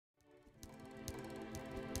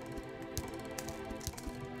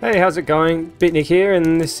Hey, how's it going? Beatnik here,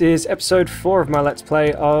 and this is episode 4 of my Let's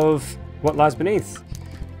Play of What Lies Beneath.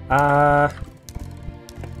 I'm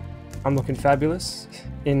looking fabulous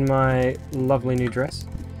in my lovely new dress.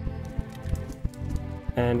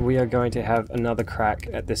 And we are going to have another crack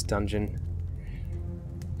at this dungeon.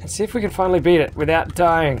 And see if we can finally beat it without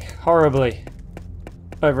dying horribly.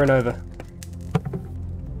 Over and over.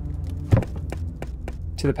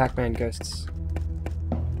 To the Pac-Man ghosts.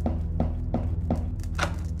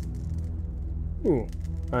 Ooh,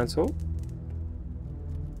 iron sword.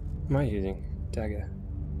 What am I using? Dagger.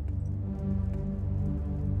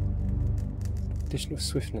 Additional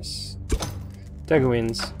swiftness. Dagger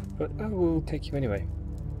wins, but I will take you anyway.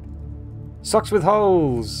 Socks with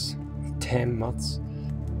holes! Damn moths.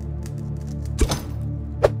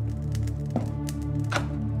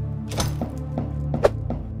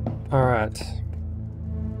 Alright.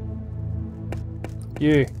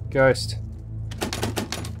 You, ghost.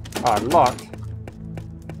 Oh, locked.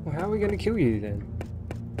 Well, how are we going to kill you then?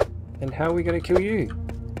 And how are we going to kill you?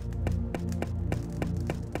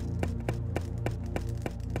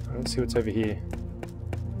 Let's see what's over here.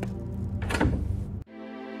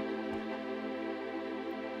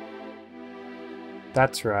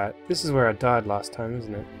 That's right. This is where I died last time,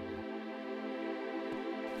 isn't it?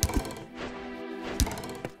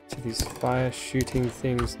 To these fire shooting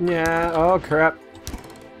things. Yeah. Oh crap.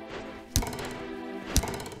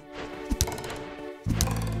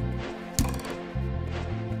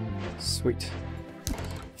 Sweet.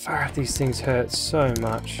 Fire, these things hurt so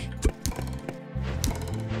much.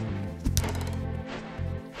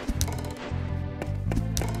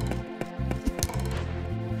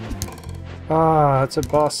 Ah, it's a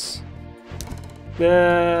boss.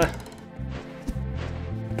 Yeah.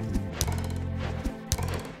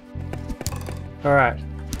 Alright.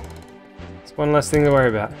 It's one less thing to worry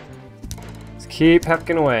about. Let's keep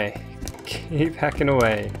hacking away. Keep hacking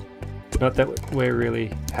away. Not that we're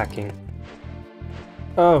really hacking.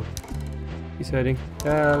 Oh, he's hurting.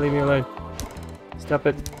 Ah, leave me alone. Stop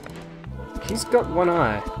it. He's got one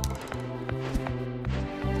eye.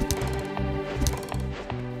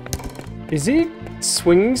 Is he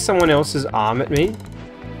swinging someone else's arm at me?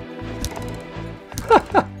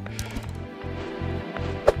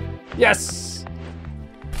 Yes!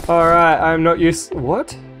 Alright, I'm not used.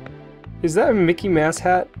 What? Is that a Mickey Mouse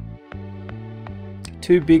hat?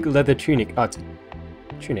 Too big leather tunic. Oh, it's a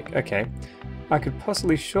tunic, okay. I could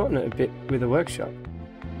possibly shorten it a bit with a workshop.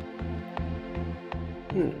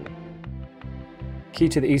 Key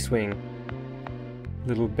to the east wing.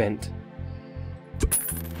 Little bent.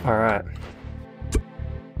 Alright.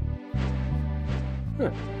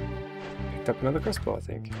 Huh. Picked up another crossbow, I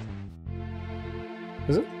think.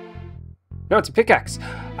 Is it? No, it's a pickaxe!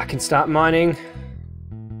 I can start mining.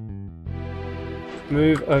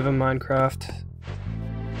 Move over Minecraft.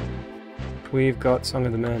 We've got Song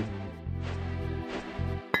of the Man.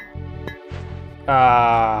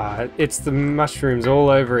 Ah, it's the mushrooms all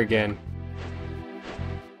over again.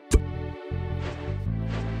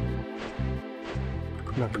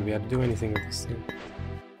 I'm not going to be able to do anything with this thing.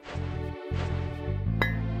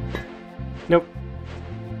 Nope.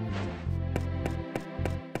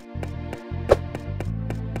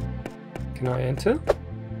 Can I enter?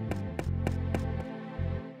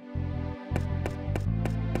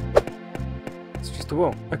 It's just a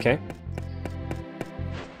wall. Okay.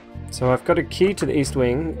 So I've got a key to the east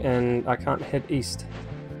wing, and I can't head east.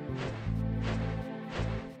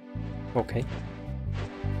 Okay.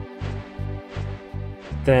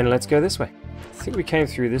 Then let's go this way. I think we came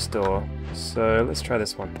through this door, so let's try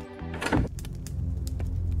this one.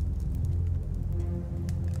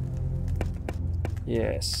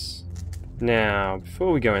 Yes. Now,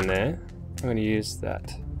 before we go in there, I'm going to use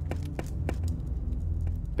that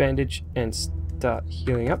bandage and start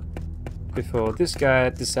healing up before this guy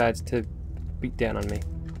decides to beat down on me.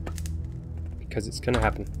 Because it's going to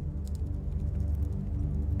happen.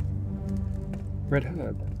 Red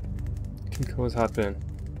herb. Can cause heartburn.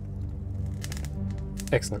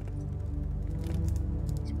 Excellent.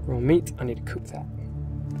 Raw meat, I need to cook that.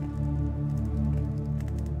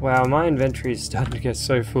 Wow, my inventory is starting to get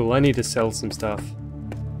so full. I need to sell some stuff.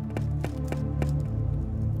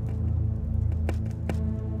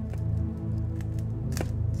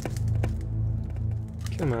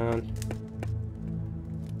 Come on.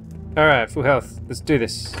 Alright, full health. Let's do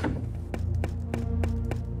this.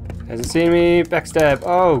 Hasn't seen me. Backstab.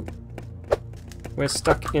 Oh! We're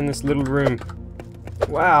stuck in this little room.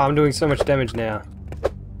 Wow, I'm doing so much damage now.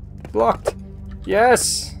 Blocked!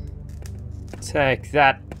 Yes! Take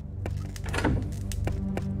that.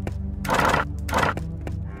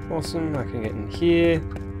 Awesome, I can get in here.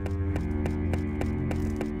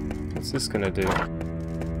 What's this gonna do?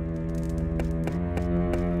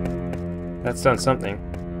 That's done something.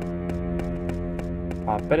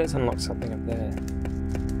 Oh, I bet it's unlocked something up there.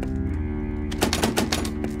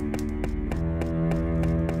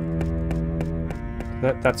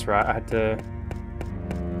 That's right, I had to...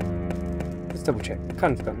 Let's double check.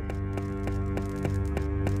 Kind of forgotten.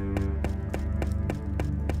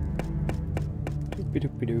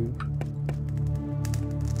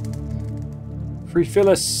 Free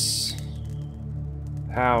Phyllis!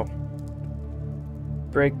 How?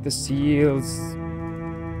 Break the seals.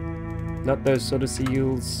 Not those sort of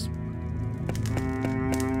seals.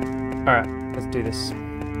 Alright, let's do this.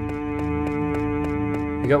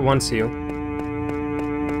 We got one seal.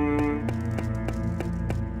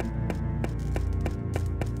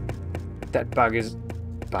 That bug is...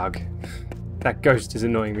 That ghost is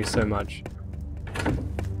annoying me so much.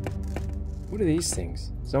 What are these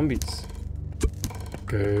things? Zombies.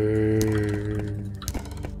 Go.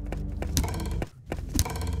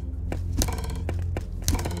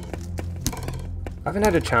 I haven't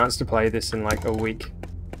had a chance to play this in like a week,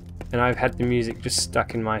 and I've had the music just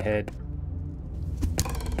stuck in my head.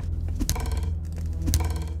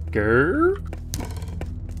 Go.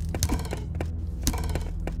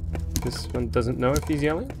 This one doesn't know if he's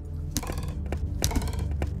yelling.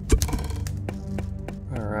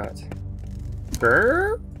 Alright.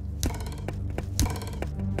 Grrr.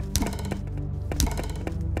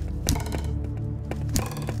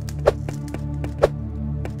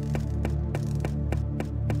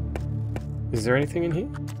 Is there anything in here?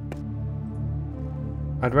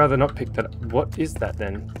 I'd rather not pick that up. What is that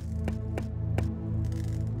then?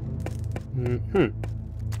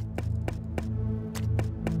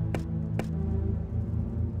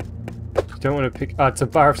 Don't want to pick... Oh, it's a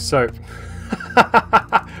bar of soap.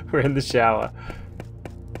 We're in the shower.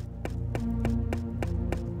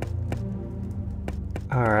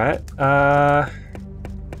 Alright,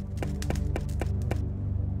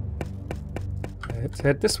 let's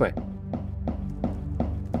head this way.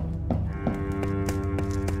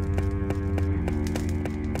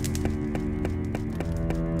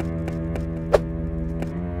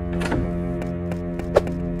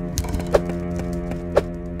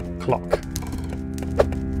 Clock.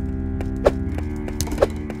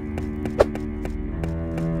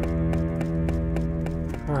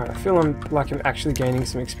 Alright, I feel like I'm actually gaining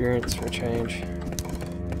some experience for a change.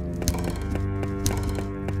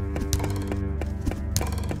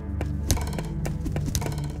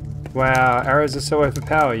 Wow, arrows are so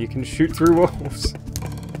overpowered, you can shoot through walls.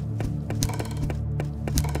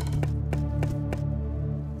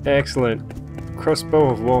 Excellent.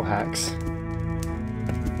 Crossbow of wall hacks.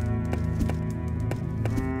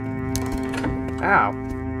 Ow.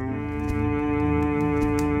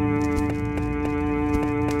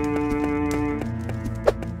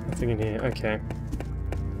 Nothing in here, okay.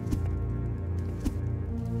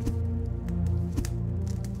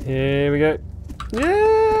 Here we go. Yeah!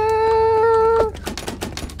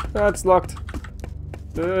 That's locked.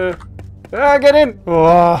 Get in!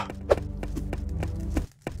 Oh.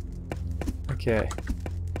 Okay.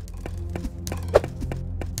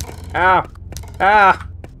 Ow! Ah!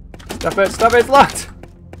 Stop it! Stop it! It's locked!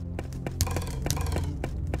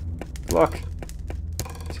 Lock.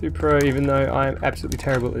 Too pro, even though I am absolutely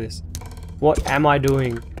terrible at this. What am I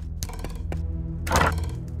doing?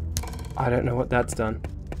 I don't know what that's done.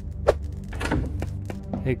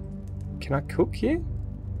 Hey, can I cook here?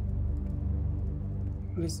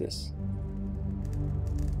 What is this?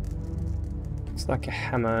 Looks like a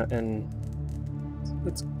hammer, and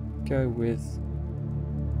let's go with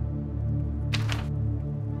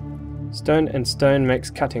stone, and stone makes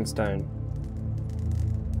cutting stone.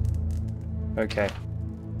 Okay.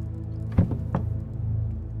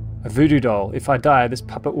 A voodoo doll. If I die, this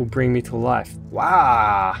puppet will bring me to life.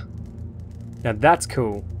 Wow! Now that's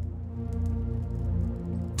cool.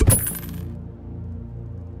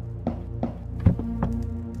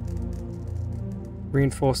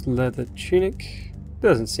 Reinforced leather tunic.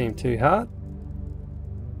 Doesn't seem too hard.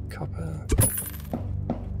 Copper.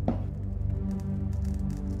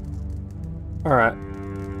 Alright.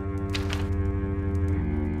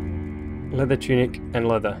 Leather tunic and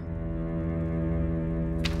leather.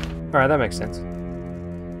 Alright, that makes sense.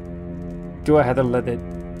 Do I have the leather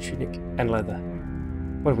tunic and leather?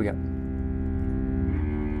 What have we got?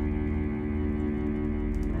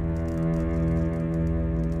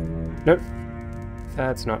 Nope.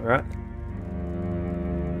 That's not right.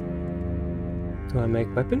 Do I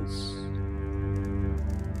make weapons?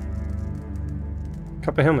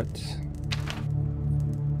 Copper helmet.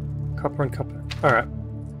 Copper and copper. Alright.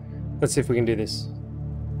 Let's see if we can do this.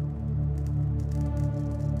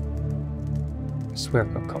 swear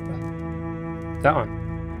I've got copper. That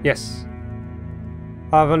one. Yes.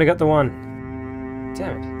 Oh, I've only got the one.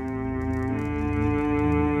 Damn it.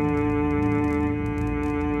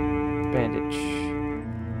 Bandage.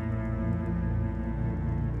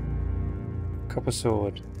 Copper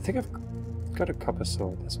sword. I think I've got a copper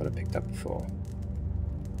sword. That's what I picked up before.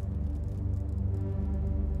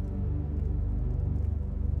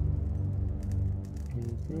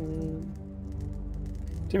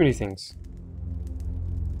 Too many things.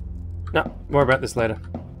 No, more about this later.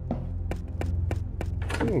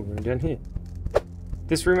 Ooh, we're down here.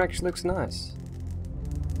 This room actually looks nice.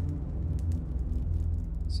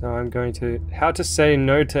 So I'm going to... How to say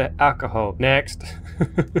no to alcohol. Next.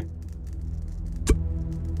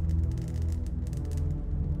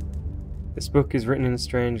 This book is written in a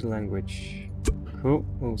strange language. Cool,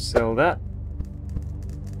 we'll sell that.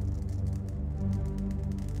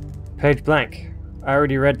 Page blank. I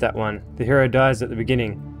already read that one. The hero dies at the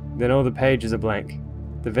beginning. Then all the pages are blank.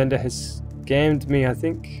 The vendor has scammed me, I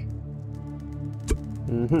think.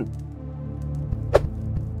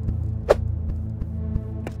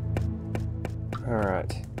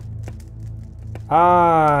 Alright.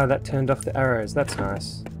 Ah, that turned off the arrows. That's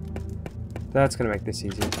nice. That's gonna make this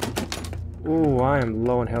easier. Ooh, I am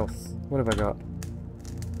low on health. What have I got?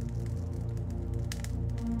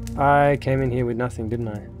 I came in here with nothing, didn't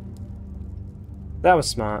I? That was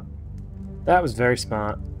smart. That was very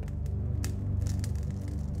smart.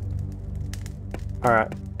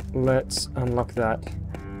 Alright, let's unlock that.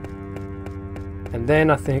 And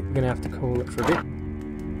then I think I'm gonna have to call it for a bit.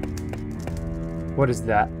 What is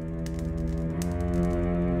that?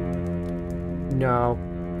 No.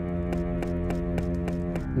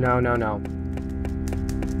 No, no, no.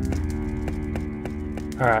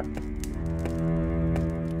 Alright.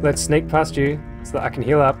 Let's sneak past you so that I can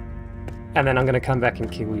heal up. And then I'm gonna come back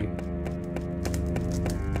and kill you.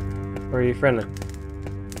 Or are you friendly?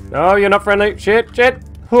 No, you're not friendly. Shit, shit.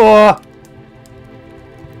 Oh.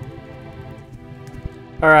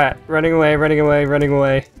 Alright, running away, running away, running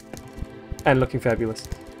away. And looking fabulous.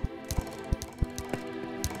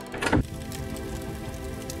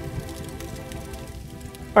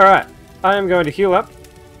 Alright, I am going to heal up.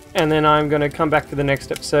 And then I'm going to come back for the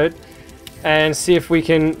next episode. And see if we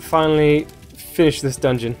can finally finish this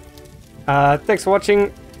dungeon. Thanks for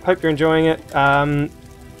watching. Hope you're enjoying it.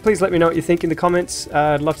 Please let me know what you think in the comments.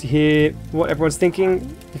 I'd love to hear what everyone's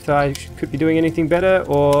thinking. If I could be doing anything better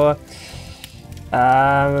or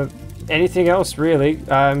anything else really.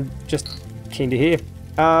 I'm just keen to hear.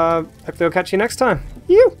 Hopefully I'll catch you next time.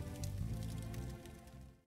 You.